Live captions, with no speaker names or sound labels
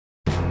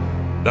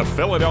The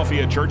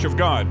Philadelphia Church of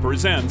God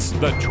presents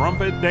the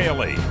Trumpet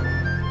Daily.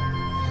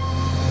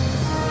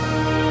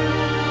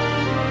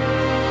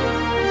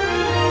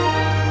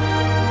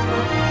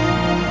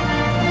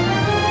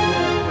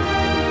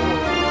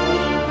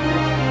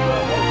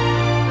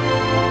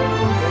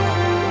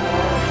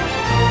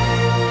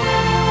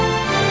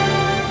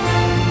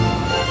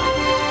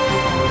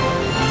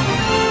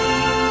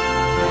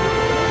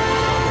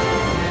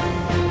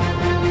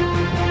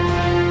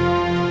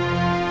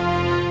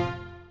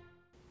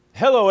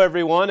 Hello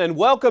everyone, and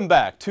welcome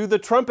back to the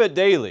Trumpet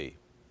Daily.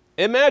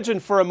 Imagine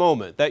for a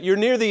moment that you're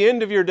near the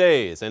end of your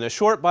days and a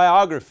short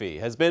biography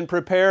has been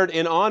prepared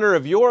in honor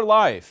of your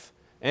life,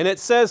 and it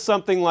says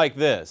something like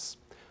this: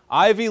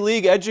 Ivy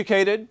League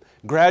educated,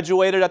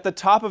 graduated at the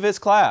top of his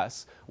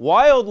class,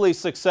 wildly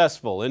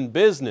successful in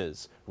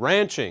business,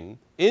 ranching,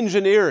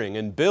 engineering,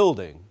 and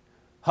building,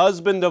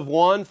 husband of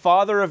one,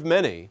 father of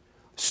many,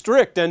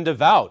 strict and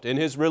devout in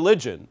his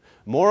religion,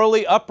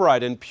 morally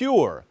upright and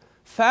pure,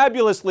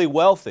 fabulously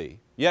wealthy,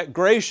 yet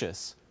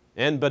gracious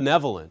and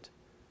benevolent,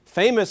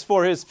 famous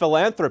for his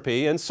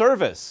philanthropy and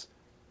service,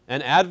 an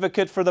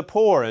advocate for the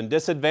poor and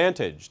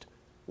disadvantaged,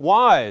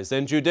 wise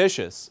and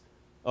judicious,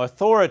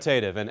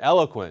 authoritative and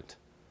eloquent,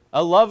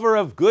 a lover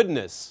of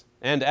goodness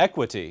and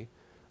equity,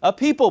 a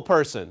people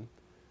person,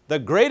 the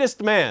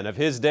greatest man of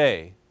his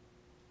day.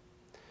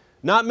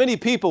 Not many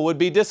people would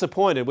be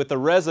disappointed with a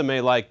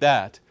resume like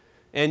that,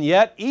 and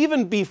yet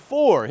even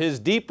before his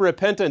deep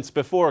repentance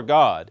before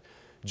God,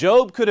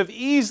 Job could have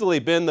easily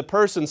been the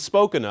person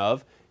spoken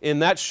of in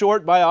that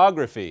short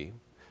biography.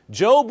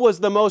 Job was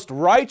the most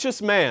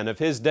righteous man of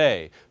his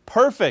day,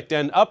 perfect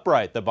and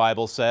upright, the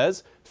Bible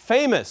says,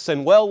 famous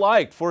and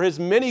well-liked for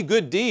his many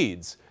good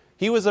deeds.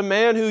 He was a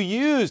man who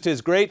used his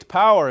great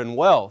power and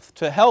wealth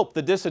to help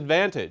the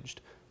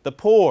disadvantaged, the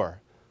poor,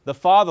 the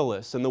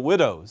fatherless, and the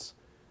widows.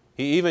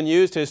 He even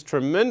used his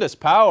tremendous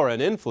power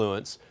and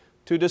influence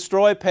to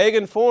destroy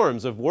pagan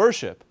forms of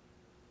worship.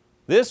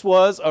 This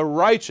was a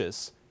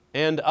righteous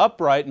and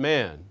upright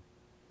man.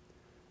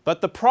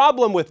 But the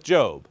problem with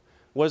Job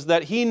was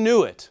that he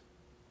knew it.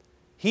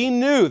 He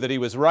knew that he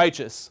was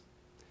righteous.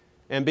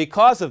 And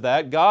because of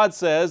that, God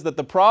says that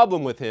the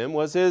problem with him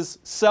was his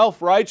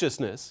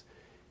self-righteousness.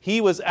 He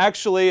was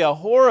actually a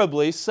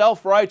horribly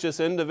self-righteous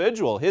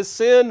individual. His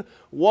sin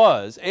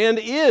was and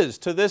is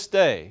to this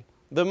day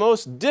the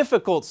most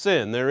difficult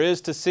sin there is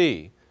to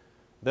see.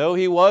 Though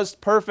he was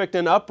perfect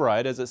and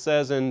upright, as it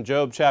says in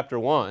Job chapter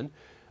 1,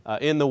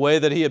 in the way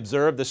that he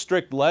observed the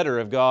strict letter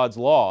of God's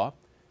law,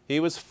 he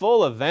was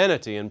full of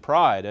vanity and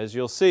pride, as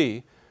you'll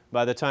see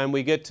by the time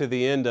we get to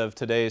the end of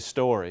today's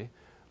story.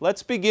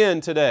 Let's begin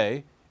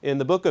today in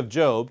the book of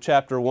Job,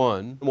 chapter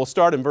 1. We'll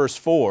start in verse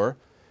 4.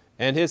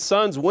 And his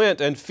sons went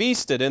and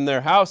feasted in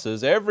their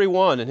houses, every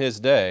one in his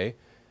day,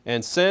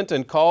 and sent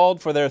and called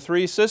for their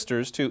 3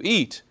 sisters to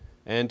eat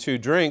and to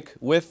drink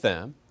with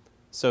them.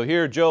 So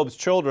here Job's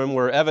children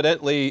were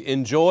evidently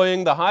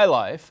enjoying the high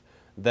life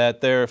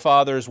that their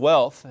father's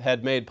wealth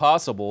had made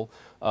possible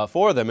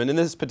for them. And in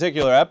this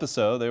particular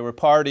episode, they were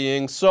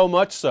partying so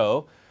much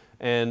so,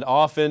 and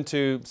off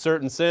into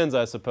certain sins,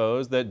 I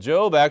suppose, that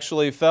Job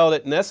actually felt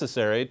it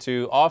necessary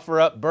to offer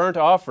up burnt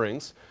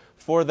offerings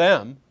for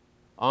them,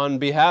 on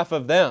behalf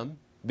of them,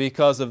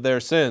 because of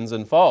their sins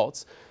and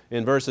faults.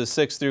 In verses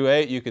 6 through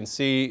 8, you can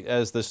see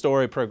as the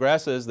story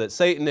progresses that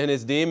Satan and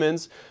his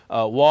demons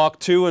walk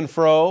to and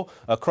fro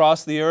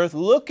across the earth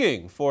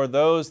looking for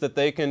those that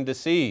they can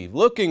deceive,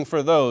 looking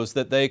for those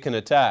that they can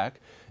attack.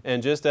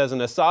 And just as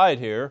an aside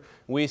here,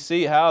 we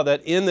see how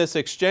that in this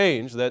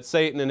exchange that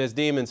Satan and his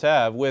demons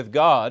have with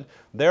God,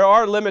 there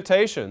are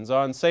limitations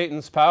on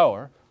Satan's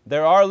power.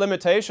 There are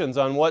limitations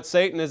on what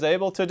Satan is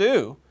able to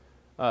do.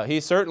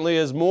 He certainly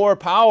is more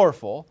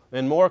powerful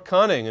and more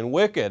cunning and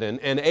wicked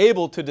and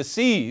able to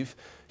deceive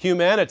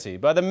humanity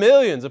by the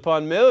millions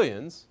upon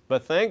millions.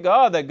 But thank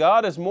God that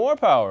God is more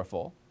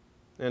powerful.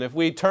 And if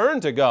we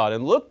turn to God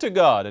and look to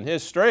God and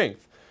His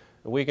strength,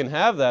 we can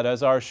have that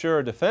as our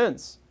sure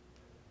defense.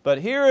 But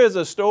here is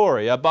a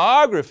story, a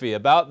biography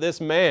about this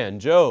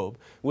man, Job,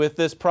 with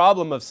this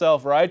problem of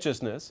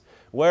self-righteousness,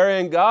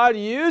 wherein God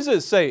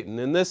uses Satan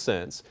in this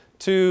sense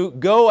to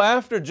go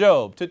after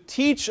Job, to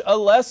teach a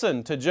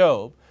lesson to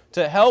Job,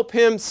 to help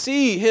him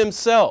see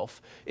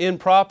himself in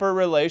proper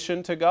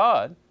relation to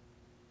God.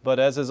 But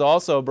as is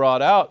also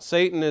brought out,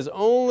 Satan is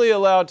only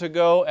allowed to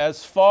go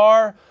as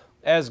far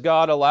as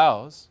God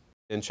allows.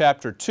 In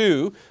chapter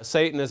 2,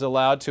 Satan is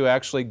allowed to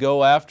actually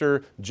go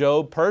after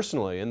Job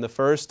personally. In the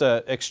first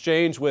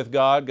exchange with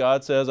God,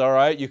 God says, all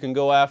right, you can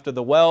go after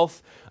the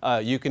wealth,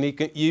 you can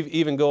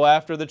even go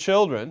after the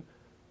children.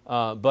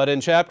 But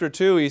in chapter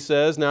 2, he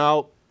says,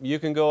 now, you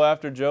can go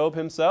after Job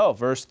himself.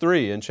 Verse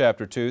 3 in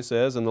chapter 2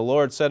 says, And the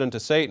Lord said unto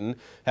Satan,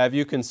 Have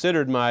you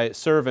considered my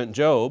servant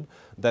Job,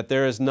 that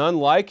there is none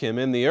like him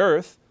in the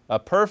earth, a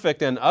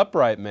perfect and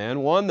upright man,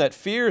 one that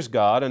fears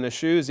God and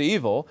eschews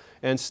evil,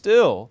 and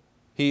still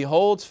he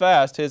holds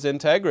fast his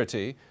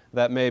integrity.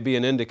 That may be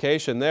an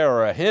indication there,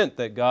 or a hint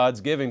that God's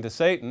giving to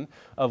Satan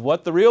of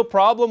what the real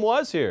problem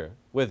was here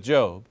with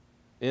Job.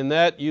 in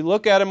that you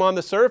look at him on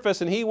the surface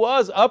and he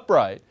was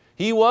upright.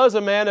 He was a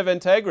man of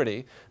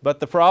integrity, but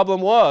the problem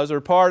was, or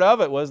part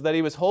of it was, that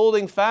he was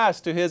holding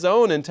fast to his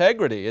own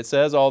integrity. It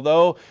says,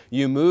 although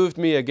you moved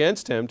me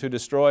against him to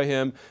destroy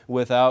him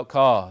without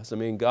cause. I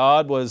mean,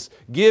 God was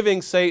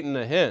giving Satan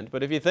a hint,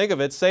 but if you think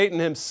of it, Satan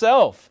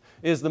himself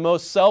is the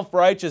most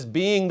self-righteous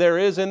being there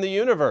is in the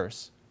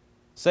universe.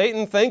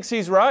 Satan thinks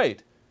he's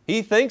right.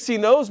 He thinks he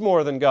knows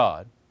more than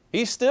God.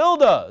 He still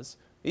does,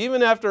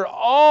 even after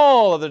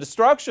all of the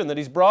destruction that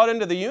he's brought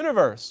into the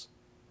universe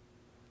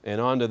and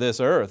onto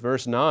this earth.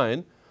 Verse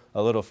 9,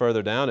 a little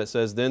further down, it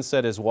says, Then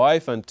said his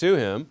wife unto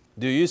him,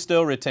 Do you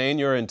still retain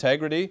your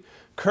integrity?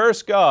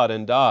 Curse God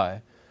and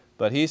die.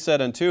 But he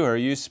said unto her,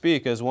 You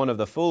speak as one of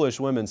the foolish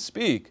women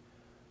speak.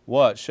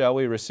 What, shall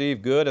we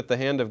receive good at the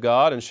hand of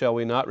God, and shall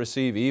we not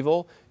receive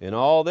evil? In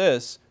all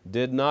this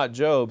did not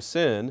Job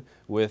sin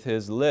with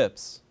his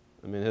lips.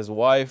 I mean, his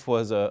wife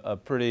was a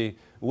pretty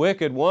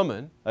wicked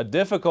woman, a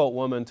difficult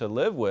woman to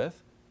live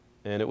with,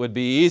 and it would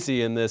be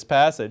easy in this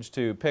passage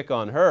to pick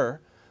on her.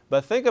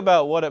 But think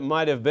about what it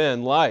might have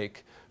been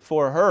like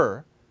for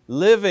her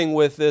living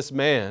with this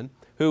man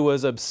who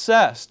was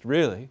obsessed,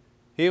 really.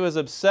 He was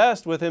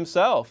obsessed with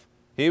himself.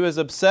 He was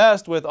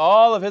obsessed with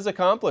all of his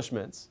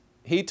accomplishments.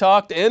 He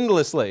talked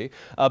endlessly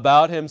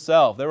about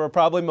himself. There were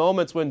probably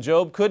moments when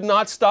Job could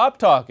not stop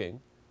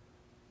talking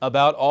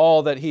about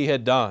all that he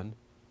had done.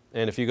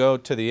 And if you go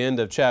to the end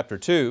of chapter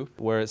 2,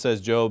 where it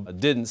says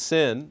Job didn't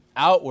sin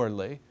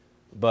outwardly,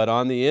 but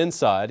on the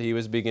inside he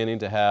was beginning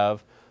to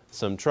have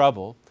some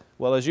trouble.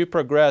 Well, as you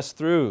progress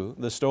through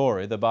the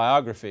story, the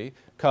biography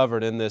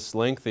covered in this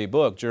lengthy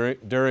book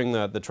during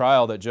the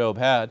trial that Job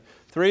had,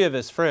 3 of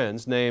his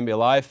friends named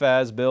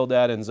Eliphaz,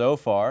 Bildad, and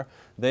Zophar,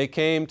 they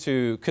came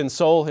to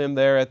console him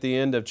there at the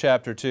end of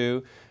chapter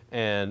 2,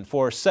 and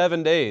for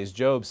 7 days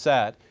Job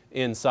sat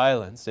in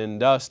silence, in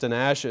dust and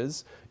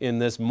ashes, in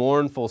this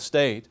mournful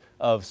state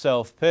of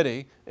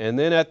self-pity. And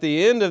then at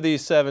the end of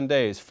these 7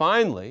 days,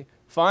 finally,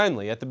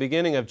 at the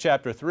beginning of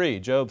chapter 3,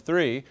 Job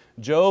 3,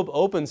 Job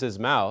opens his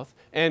mouth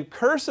and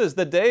curses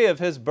the day of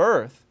his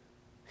birth.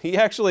 He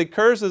actually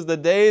curses the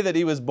day that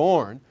he was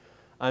born.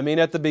 I mean,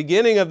 at the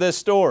beginning of this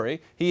story,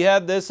 he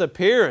had this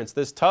appearance,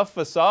 this tough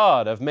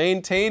facade of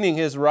maintaining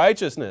his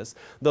righteousness.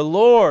 The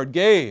Lord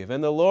gave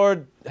and the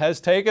Lord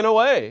has taken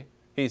away,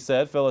 he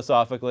said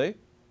philosophically.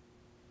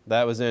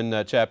 That was in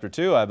chapter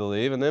 2, I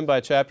believe. And then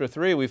by chapter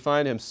 3, we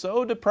find him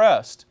so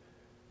depressed.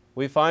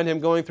 We find him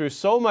going through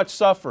so much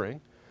suffering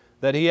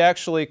that he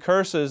actually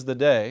curses the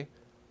day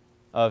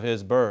of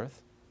his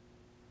birth.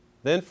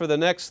 Then for the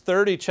next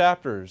 30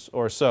 chapters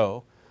or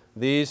so,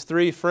 these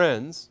 3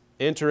 friends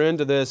enter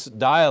into this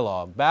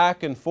dialogue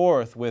back and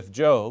forth with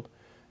Job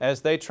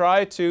as they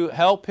try to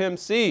help him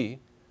see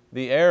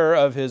the error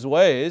of his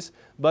ways,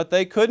 but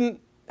they couldn't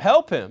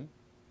help him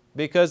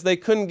because they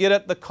couldn't get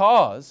at the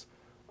cause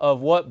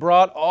of what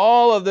brought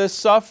all of this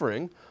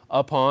suffering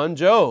upon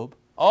Job.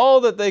 All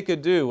that they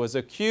could do was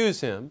accuse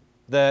him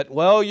that,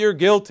 well, you're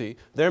guilty.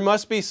 There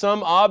must be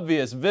some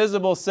obvious,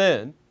 visible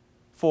sin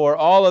for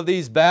all of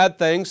these bad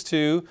things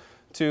to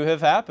have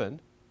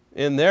happened.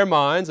 In their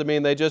minds, I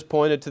mean, they just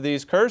pointed to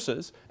these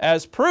curses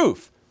as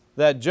proof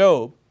that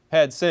Job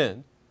had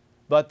sinned.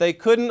 But they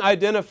couldn't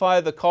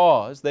identify the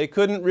cause. They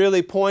couldn't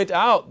really point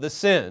out the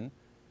sin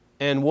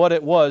and what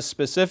it was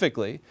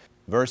specifically.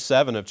 Verse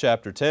 7 of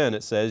chapter 10,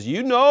 it says,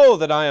 You know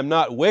that I am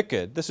not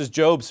wicked. This is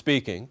Job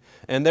speaking.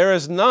 And there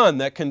is none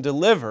that can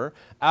deliver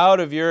out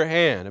of your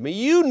hand. I mean,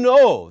 you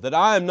know that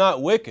I am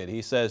not wicked,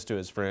 he says to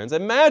his friends.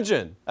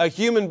 Imagine a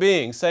human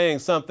being saying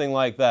something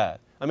like that.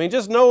 I mean,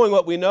 just knowing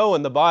what we know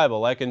in the Bible,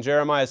 like in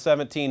Jeremiah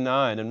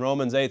 17:9 and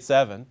Romans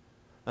 8:7,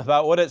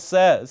 about what it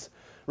says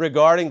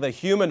regarding the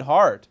human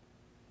heart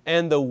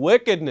and the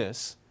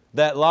wickedness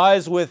that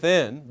lies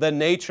within the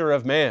nature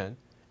of man.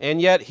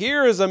 And yet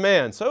here is a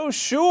man so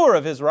sure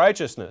of his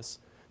righteousness,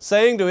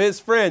 saying to his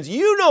friends,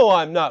 You know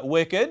I'm not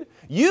wicked.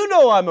 You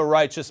know I'm a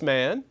righteous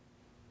man.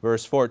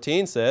 Verse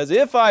 14 says,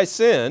 If I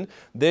sin,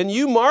 then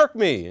you mark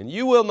me, and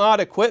you will not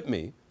acquit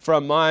me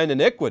from mine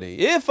iniquity.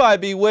 If I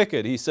be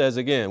wicked, he says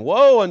again,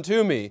 Woe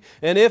unto me,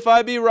 and if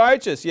I be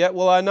righteous, yet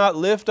will I not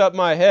lift up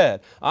my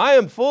head. I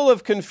am full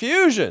of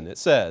confusion, it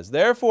says.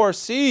 Therefore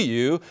see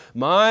you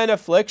mine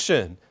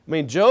affliction. I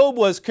mean, Job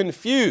was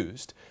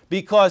confused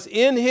because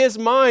in his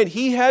mind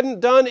he hadn't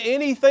done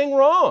anything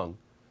wrong.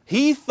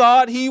 He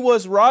thought he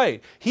was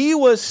right. He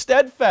was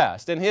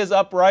steadfast in his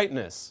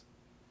uprightness.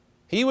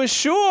 He was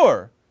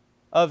sure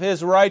of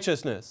his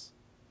righteousness.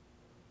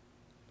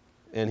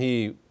 And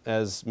he,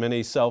 as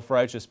many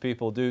self-righteous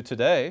people do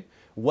today,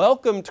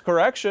 welcomed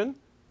correction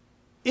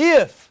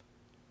if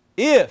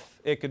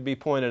it could be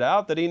pointed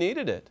out that he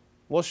needed it.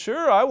 Well,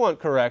 sure, I want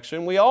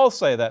correction. We all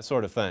say that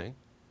sort of thing.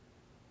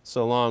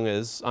 So long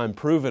as I'm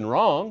proven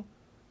wrong,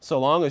 so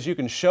long as you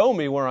can show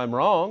me where I'm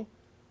wrong.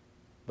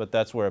 But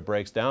that's where it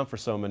breaks down for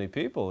so many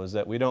people, is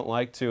that we don't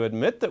like to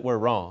admit that we're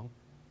wrong.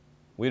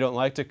 We don't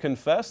like to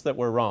confess that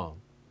we're wrong.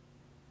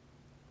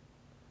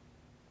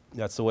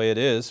 That's the way it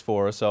is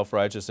for a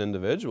self-righteous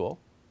individual.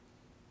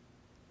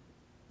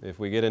 If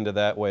we get into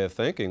that way of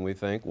thinking, we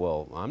think,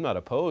 well, I'm not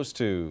opposed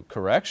to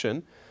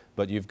correction,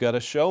 but you've got to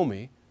show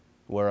me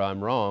where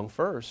I'm wrong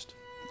first.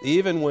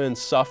 Even when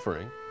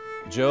suffering,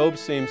 Job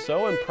seemed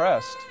so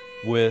impressed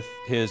with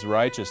his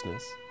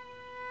righteousness.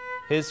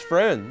 His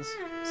friends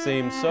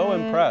seemed so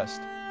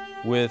impressed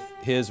with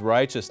his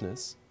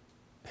righteousness.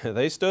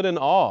 They stood in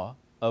awe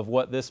of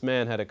what this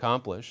man had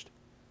accomplished,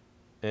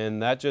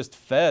 and that just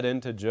fed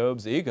into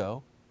Job's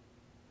ego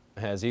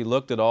as he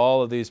looked at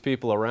all of these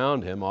people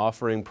around him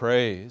offering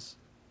praise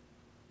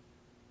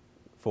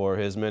for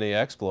his many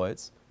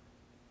exploits,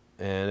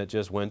 and it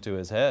just went to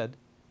his head.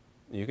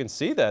 You can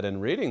see that in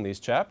reading these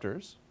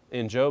chapters.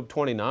 In Job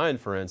 29,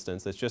 for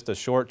instance, it's just a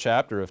short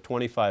chapter of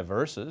 25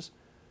 verses,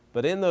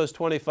 but in those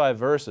 25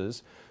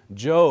 verses,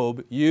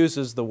 Job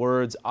uses the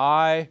words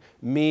I,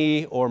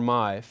 me, or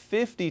my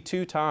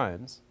 52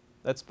 times.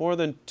 That's more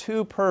than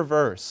 2 per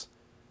verse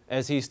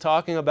as he's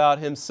talking about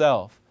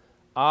himself.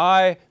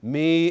 I,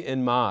 me,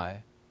 and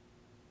my.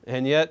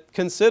 And yet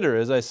consider,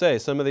 as I say,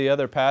 some of the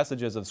other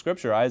passages of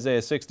Scripture.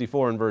 Isaiah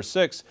 64 and verse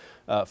 6,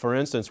 for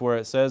instance, where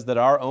it says that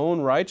our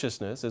own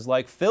righteousness is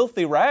like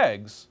filthy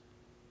rags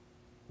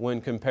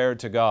when compared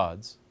to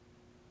God's.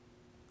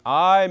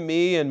 I,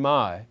 me, and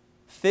my,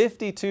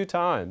 52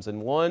 times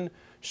in one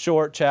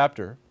short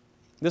chapter.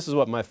 This is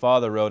what my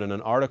father wrote in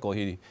an article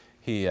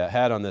he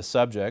had on this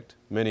subject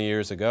many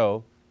years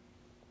ago.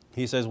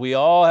 He says, we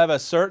all have a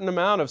certain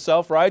amount of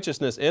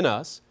self-righteousness in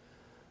us.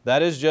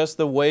 That is just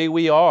the way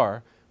we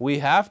are. We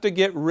have to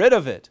get rid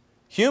of it.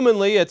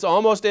 Humanly, it's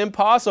almost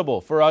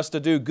impossible for us to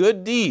do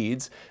good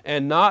deeds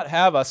and not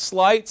have a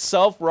slight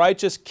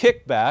self-righteous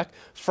kickback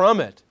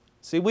from it.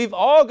 See, we've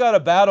all got to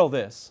battle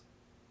this.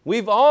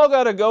 We've all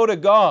got to go to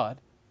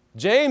God.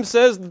 James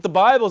says that the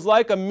Bible is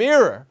like a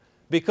mirror,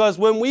 because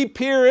when we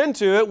peer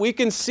into it, we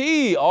can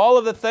see all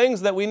of the things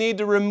that we need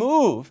to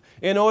remove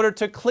in order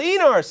to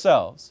clean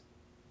ourselves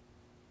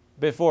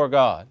before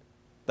God.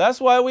 That's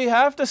why we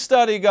have to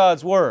study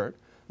God's Word.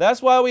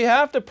 That's why we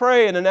have to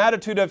pray in an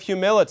attitude of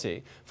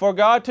humility for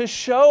God to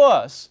show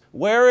us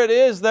where it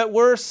is that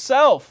we're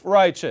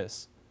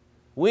self-righteous.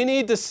 We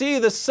need to see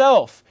the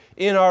self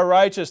in our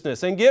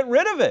righteousness and get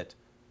rid of it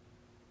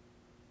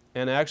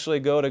and actually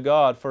go to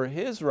God for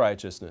His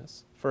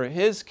righteousness, for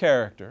His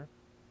character,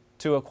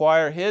 to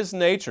acquire His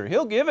nature.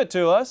 He'll give it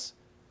to us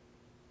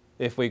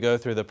if we go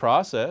through the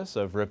process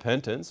of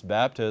repentance,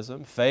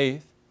 baptism,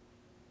 faith.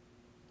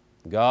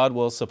 God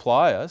will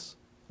supply us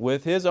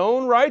with His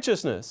own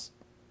righteousness.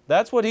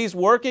 That's what He's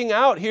working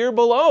out here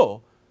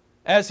below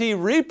as He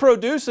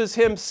reproduces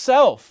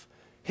Himself,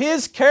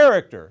 His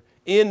character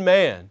in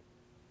man.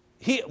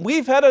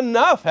 We've had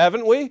enough,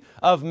 haven't we,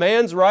 of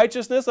man's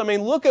righteousness? I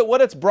mean, look at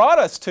what it's brought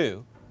us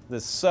to,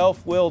 this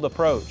self-willed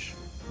approach.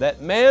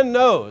 That man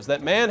knows,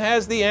 that man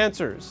has the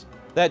answers,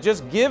 that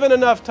just given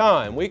enough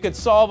time, we could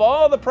solve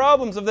all the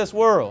problems of this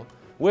world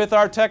with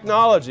our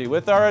technology,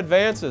 with our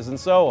advances, and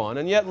so on.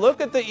 And yet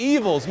look at the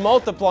evils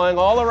multiplying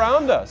all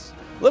around us.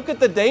 Look at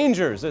the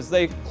dangers as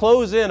they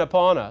close in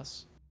upon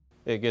us.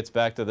 It gets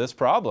back to this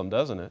problem,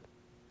 doesn't it?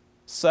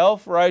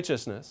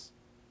 Self-righteousness,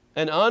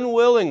 an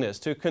unwillingness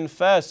to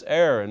confess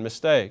error and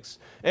mistakes,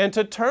 and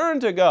to turn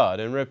to God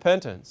in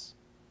repentance.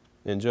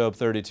 In Job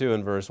 32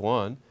 and verse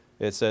 1,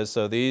 it says,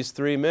 so these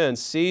 3 men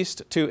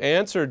ceased to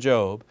answer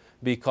Job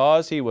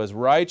because he was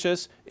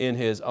righteous in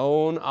his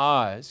own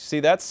eyes.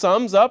 See, that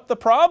sums up the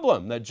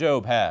problem that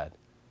Job had.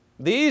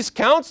 These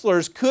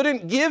counselors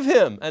couldn't give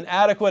him an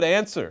adequate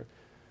answer.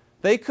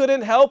 They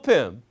couldn't help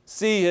him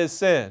see his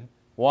sin.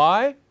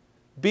 Why?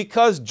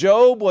 Because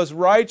Job was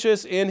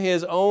righteous in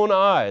his own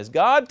eyes.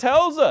 God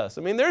tells us.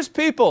 I mean, there's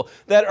people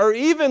that are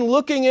even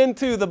looking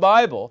into the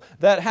Bible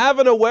that have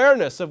an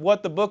awareness of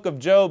what the book of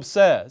Job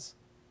says,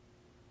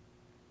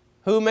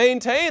 who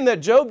maintain that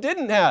Job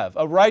didn't have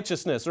a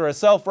righteousness or a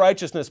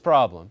self-righteousness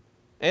problem.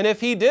 And if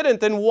he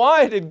didn't, then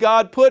why did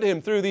God put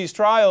him through these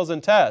trials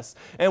and tests?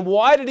 And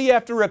why did he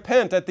have to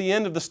repent at the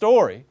end of the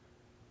story?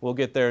 We'll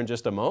get there in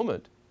just a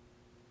moment.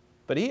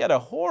 But he had a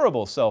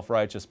horrible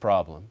self-righteous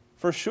problem,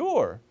 for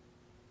sure.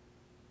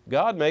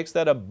 God makes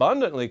that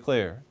abundantly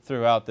clear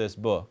throughout this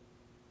book.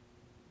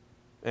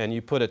 And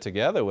you put it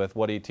together with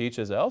what He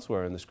teaches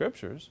elsewhere in the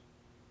Scriptures.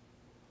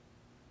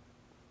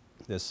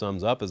 This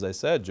sums up, as I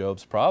said,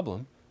 Job's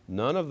problem.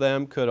 None of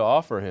them could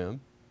offer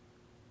him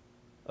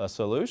a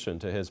solution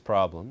to his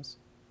problems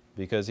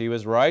because he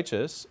was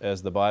righteous,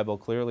 as the Bible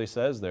clearly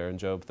says there in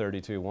Job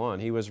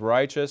 32:1. He was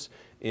righteous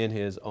in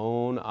his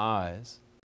own eyes.